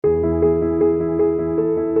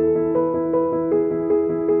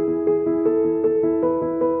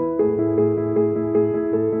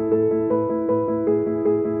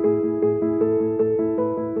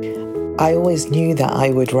I always knew that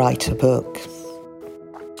I would write a book.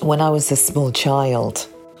 When I was a small child,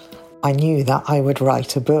 I knew that I would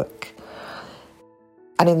write a book.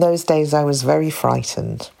 And in those days, I was very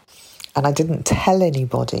frightened and I didn't tell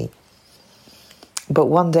anybody. But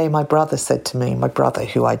one day my brother said to me, my brother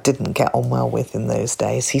who I didn't get on well with in those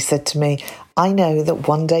days, he said to me, I know that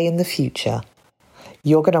one day in the future,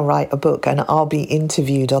 you're going to write a book and I'll be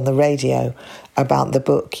interviewed on the radio about the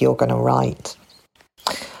book you're going to write.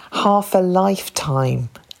 Half a lifetime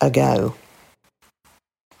ago,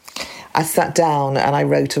 I sat down and I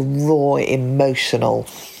wrote a raw, emotional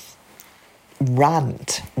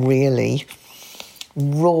rant, really.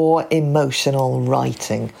 Raw, emotional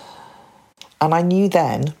writing. And I knew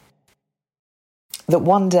then that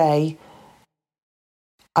one day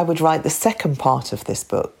I would write the second part of this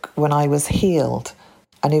book when I was healed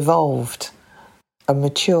and evolved and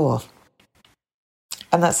mature.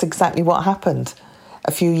 And that's exactly what happened.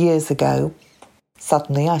 A few years ago,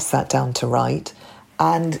 suddenly I sat down to write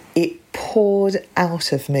and it poured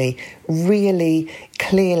out of me really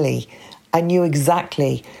clearly. I knew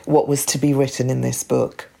exactly what was to be written in this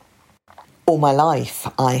book. All my life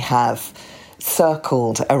I have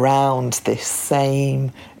circled around this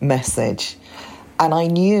same message. And I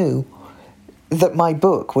knew that my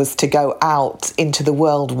book was to go out into the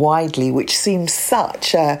world widely, which seems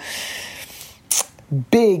such a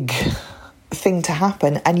big thing to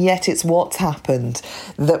happen, and yet it's what's happened.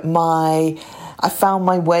 That I found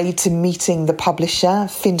my way to meeting the publisher,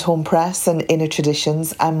 Findhorn Press and Inner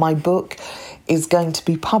Traditions, and my book is going to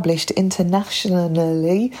be published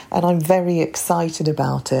internationally, and I'm very excited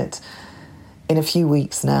about it. In a few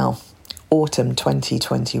weeks now, autumn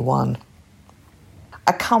 2021.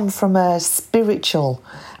 I come from a spiritual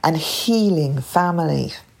and healing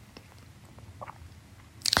family,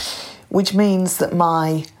 which means that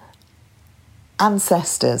my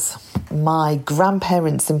ancestors, my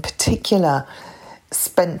grandparents in particular,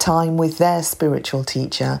 spent time with their spiritual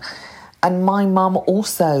teacher, and my mum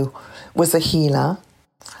also was a healer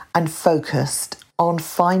and focused on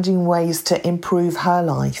finding ways to improve her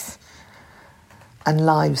life and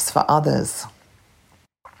lives for others.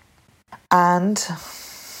 And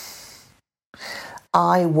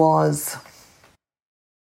I was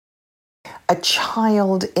a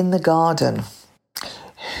child in the garden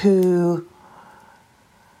who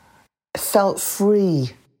felt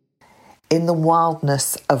free in the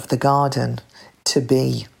wildness of the garden to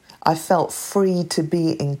be. I felt free to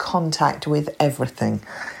be in contact with everything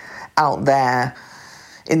out there,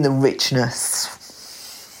 in the richness,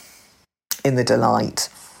 in the delight.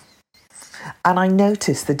 And I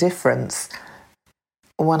noticed the difference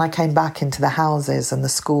when I came back into the houses and the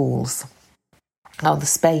schools, how the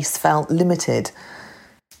space felt limited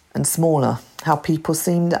and smaller, how people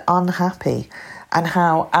seemed unhappy, and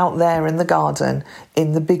how out there in the garden,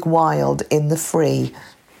 in the big wild, in the free,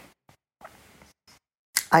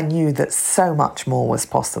 I knew that so much more was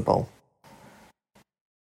possible.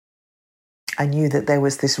 I knew that there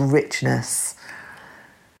was this richness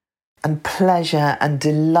and pleasure and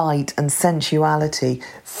delight and sensuality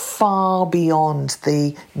far beyond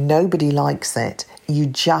the nobody likes it, you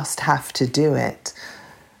just have to do it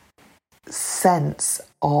sense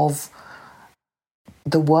of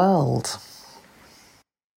the world.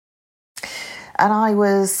 And I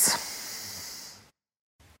was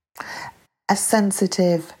a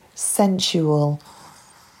sensitive, sensual,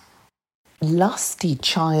 lusty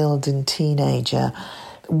child and teenager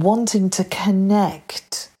wanting to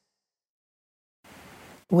connect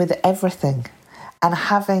with everything and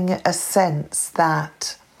having a sense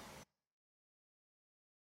that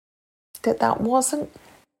wasn't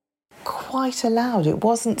quite allowed. It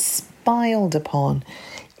wasn't smiled upon.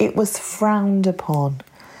 It was frowned upon.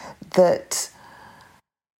 That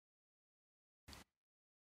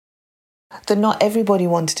not everybody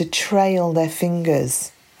wanted to trail their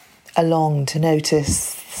fingers along to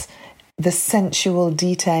notice the sensual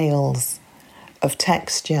details of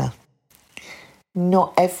texture.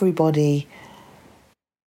 Not everybody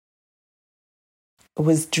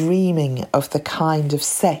was dreaming of the kind of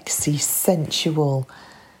sexy, sensual,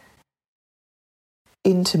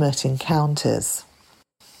 intimate encounters.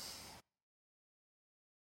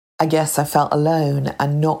 I guess I felt alone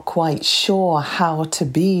and not quite sure how to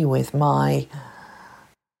be with my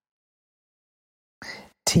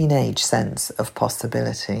teenage sense of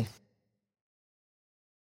possibility.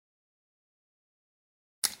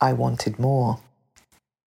 I wanted more.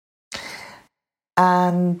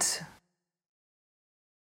 And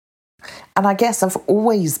I guess I've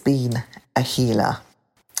always been a healer.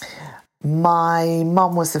 My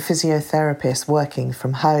mum was a physiotherapist working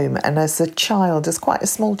from home, and as a child, as quite a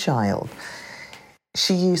small child,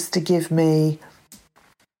 she used to give me,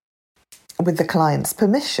 with the client's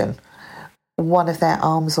permission, one of their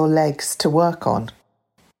arms or legs to work on.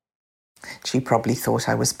 She probably thought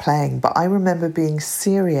I was playing, but I remember being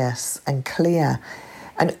serious and clear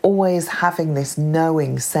and always having this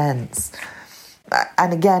knowing sense.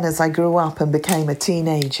 And again, as I grew up and became a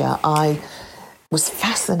teenager, I was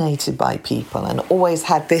fascinated by people and always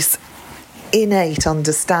had this innate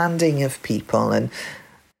understanding of people and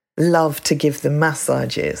loved to give them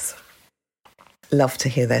massages, loved to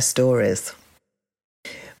hear their stories.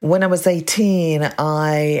 When I was 18,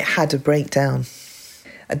 I had a breakdown.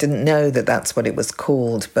 I didn't know that that's what it was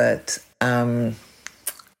called, but I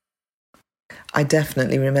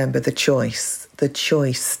definitely remember the choice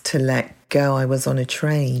to let go. I was on a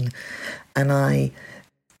train and I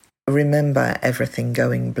remember everything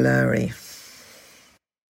going blurry.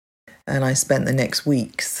 And I spent the next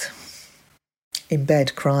weeks in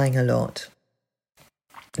bed crying a lot,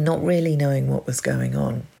 not really knowing what was going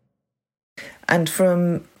on. And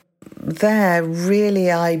from there,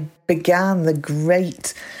 really, I began the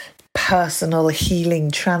great personal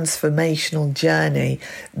healing, transformational journey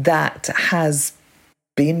that has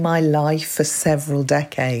been my life for several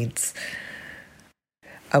decades.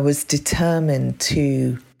 I was determined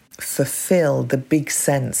to fulfill the big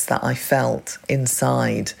sense that I felt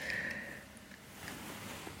inside.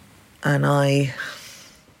 And I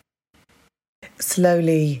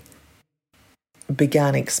slowly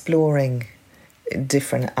began exploring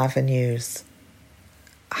different avenues,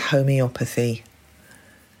 homeopathy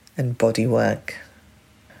and bodywork.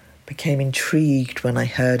 Became intrigued when I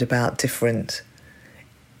heard about different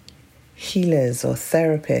healers or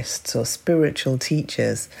therapists or spiritual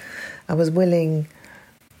teachers. I was willing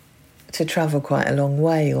to travel quite a long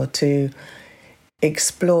way or to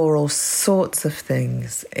explore all sorts of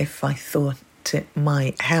things if I thought it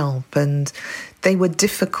might help. And they were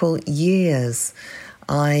difficult years.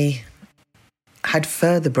 I had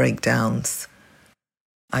further breakdowns,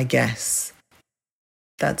 I guess.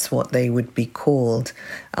 That's what they would be called.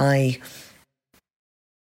 I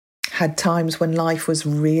had times when life was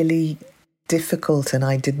really difficult and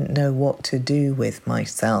I didn't know what to do with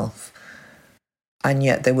myself. And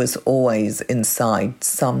yet there was always inside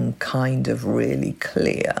some kind of really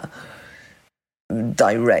clear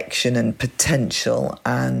direction and potential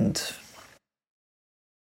and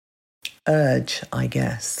urge, I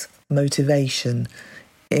guess, motivation,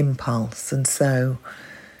 impulse. And so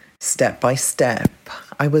step by step,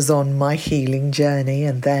 I was on my healing journey,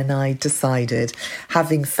 and then I decided,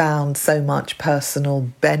 having found so much personal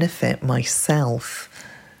benefit myself,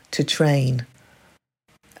 to train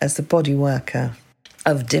as a body worker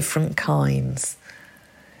of different kinds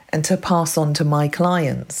and to pass on to my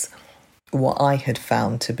clients what I had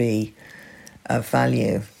found to be of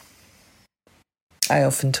value. I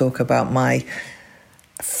often talk about my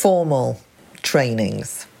formal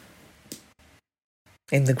trainings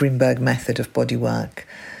in the Grimberg method of bodywork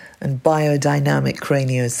and biodynamic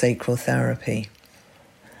craniosacral therapy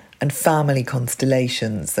and family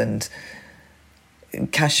constellations and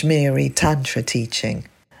Kashmiri Tantra teaching,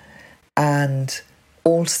 and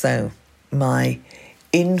also my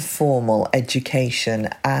informal education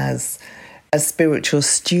as a spiritual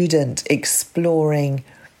student exploring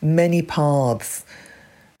many paths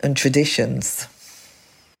and traditions.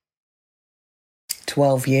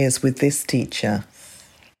 12 years with this teacher,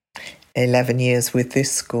 11 years with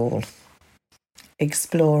this school,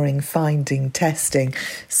 exploring, finding, testing,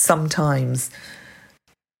 sometimes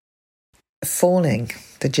falling.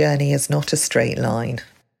 The journey is not a straight line.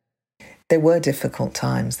 There were difficult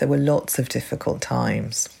times. There were lots of difficult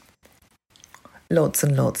times. Lots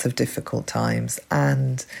and lots of difficult times.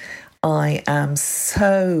 And I am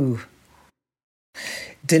so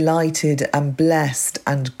delighted and blessed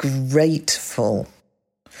and grateful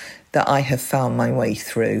that I have found my way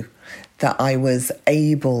through, that I was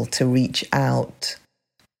able to reach out,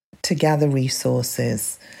 to gather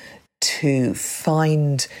resources, to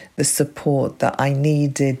find the support that I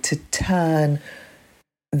needed to turn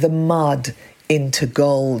the mud into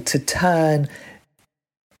gold, to turn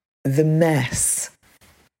the mess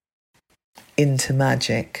into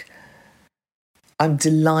magic. I'm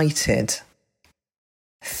delighted,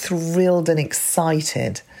 thrilled and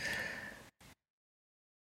excited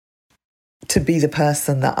to be the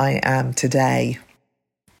person that I am today.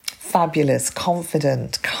 Fabulous,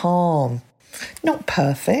 confident, calm, not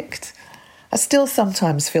perfect. I still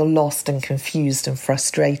sometimes feel lost and confused and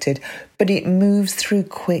frustrated, but it moves through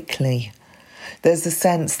quickly. There's a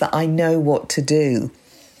sense that I know what to do.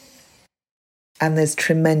 And there's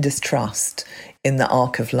tremendous trust in the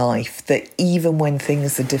arc of life that even when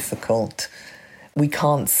things are difficult, we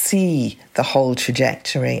can't see the whole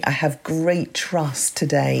trajectory. I have great trust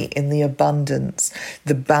today in the abundance,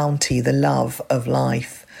 the bounty, the love of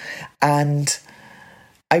life. And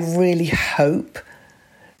I really hope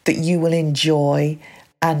that you will enjoy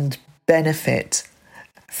and benefit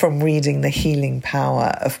from reading The Healing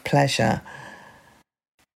Power of Pleasure.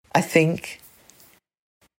 I think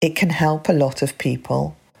it can help a lot of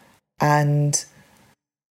people. And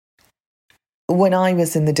when I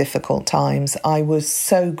was in the difficult times, I was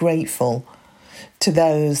so grateful to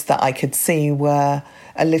those that I could see were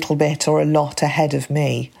a little bit or a lot ahead of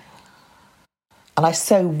me. And I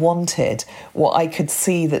so wanted what I could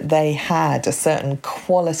see that they had, a certain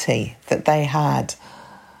quality that they had.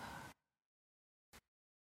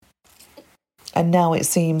 And now it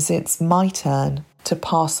seems it's my turn to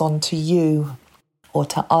pass on to you or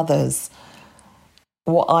to others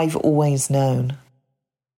what I've always known,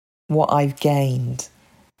 what I've gained,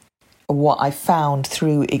 what I found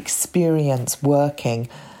through experience working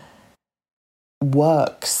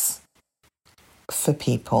works for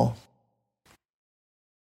people.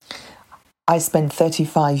 I spent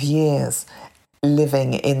 35 years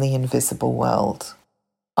living in the invisible world.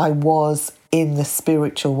 I was in the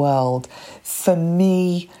spiritual world. For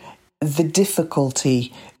me, the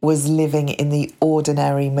difficulty was living in the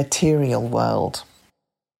ordinary material world.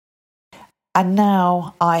 And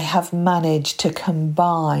now I have managed to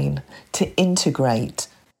combine, to integrate,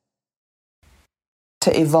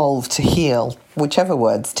 to evolve, to heal, whichever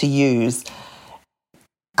words to use.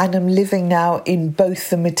 And I'm living now in both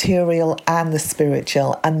the material and the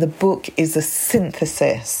spiritual. And the book is a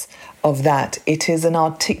synthesis of that. It is an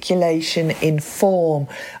articulation in form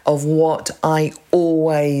of what I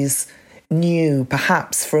always knew,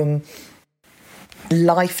 perhaps from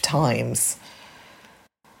lifetimes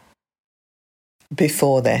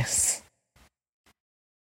before this,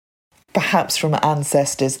 perhaps from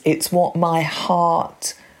ancestors. It's what my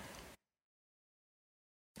heart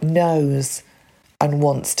knows and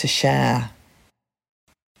wants to share.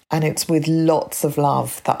 And it's with lots of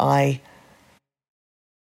love that I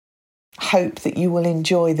hope that you will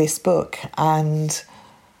enjoy this book. And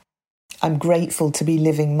I'm grateful to be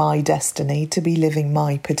living my destiny, to be living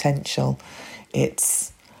my potential.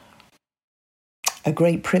 It's a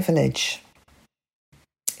great privilege.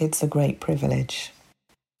 It's a great privilege.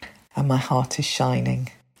 And my heart is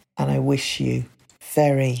shining. And I wish you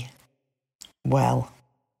very well.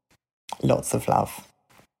 Lots of love.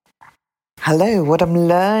 Hello, what I'm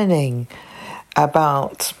learning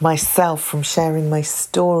about myself from sharing my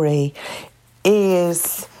story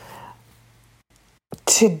is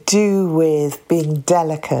to do with being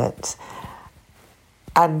delicate,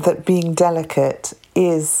 and that being delicate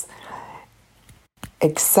is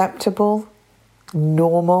acceptable,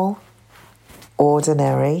 normal,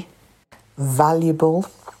 ordinary, valuable,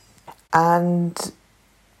 and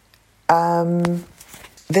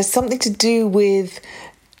there's something to do with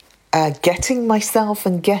getting myself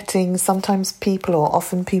and getting, sometimes people, or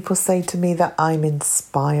often people say to me that I'm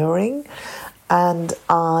inspiring, and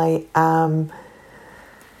I am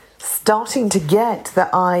starting to get that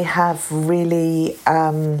I have really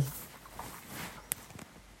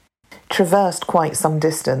traversed quite some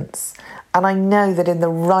distance. And I know that in the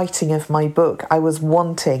writing of my book, I was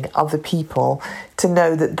wanting other people to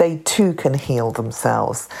know that they too can heal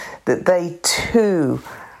themselves, that they too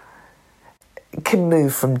can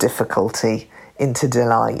move from difficulty into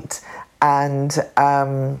delight. And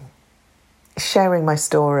sharing my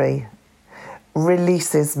story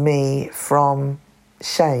releases me from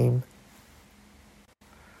shame.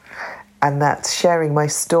 And that's sharing my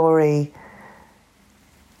story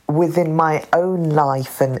within my own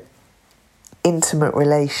life and intimate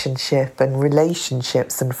relationship and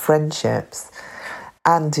relationships and friendships,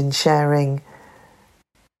 and in sharing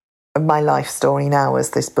my life story now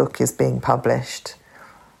as this book is being published.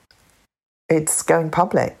 It's going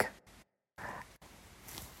public.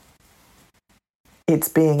 It's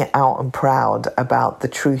being out and proud about the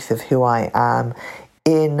truth of who I am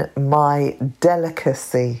in my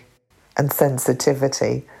delicacy and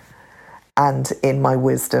sensitivity, and in my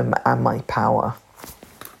wisdom and my power.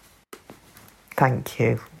 Thank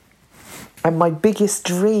you. And my biggest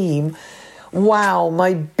dream,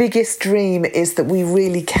 my biggest dream is that we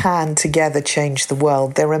really can together change the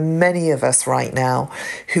world. There are many of us right now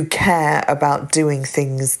who care about doing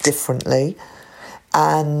things differently.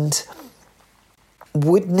 And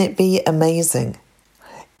wouldn't it be amazing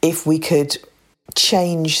if we could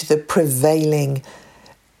change the prevailing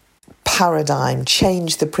paradigm,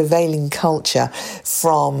 change the prevailing culture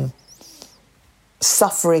from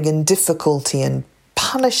suffering and difficulty and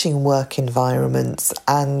punishing work environments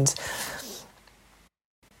and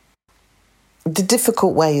the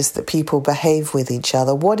difficult ways that people behave with each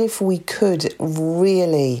other, what if we could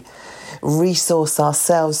really resource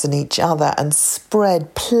ourselves and each other and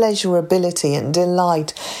spread pleasurability and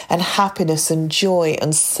delight and happiness and joy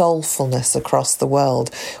and soulfulness across the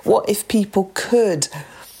world? What if people could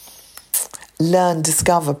learn,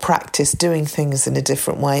 discover, practice doing things in a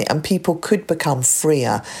different way, and people could become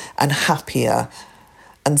freer and happier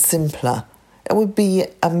and simpler? It would be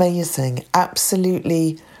amazing,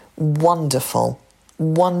 absolutely wonderful,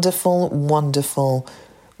 wonderful, wonderful,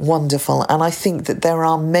 wonderful. And I think that there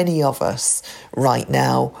are many of us right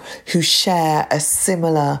now who share a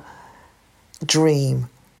similar dream.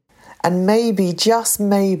 And maybe, just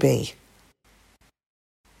maybe,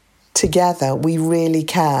 together we really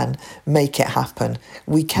can make it happen.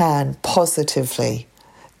 We can positively,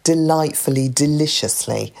 delightfully,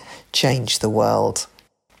 deliciously change the world.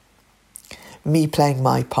 Me playing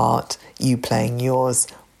my part, you playing yours,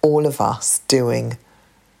 all of us doing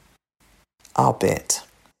our bit.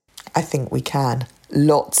 I think we can.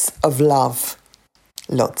 Lots of love.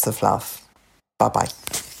 Lots of love. Bye-bye.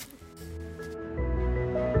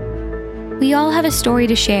 We all have a story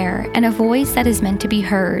to share and a voice that is meant to be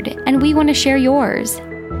heard, and we want to share yours.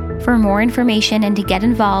 For more information and to get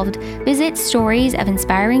involved, visit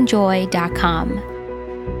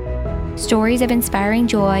storiesofinspiringjoy.com. Stories of Inspiring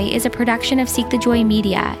Joy is a production of Seek the Joy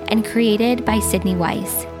Media and created by Sydney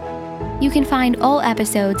Weiss. You can find all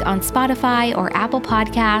episodes on Spotify or Apple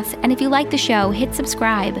Podcasts, and if you like the show, hit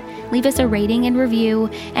subscribe, leave us a rating and review,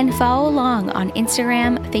 and follow along on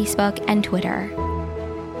Instagram, Facebook, and Twitter.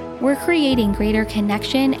 We're creating greater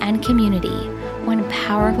connection and community, one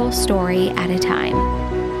powerful story at a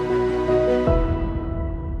time.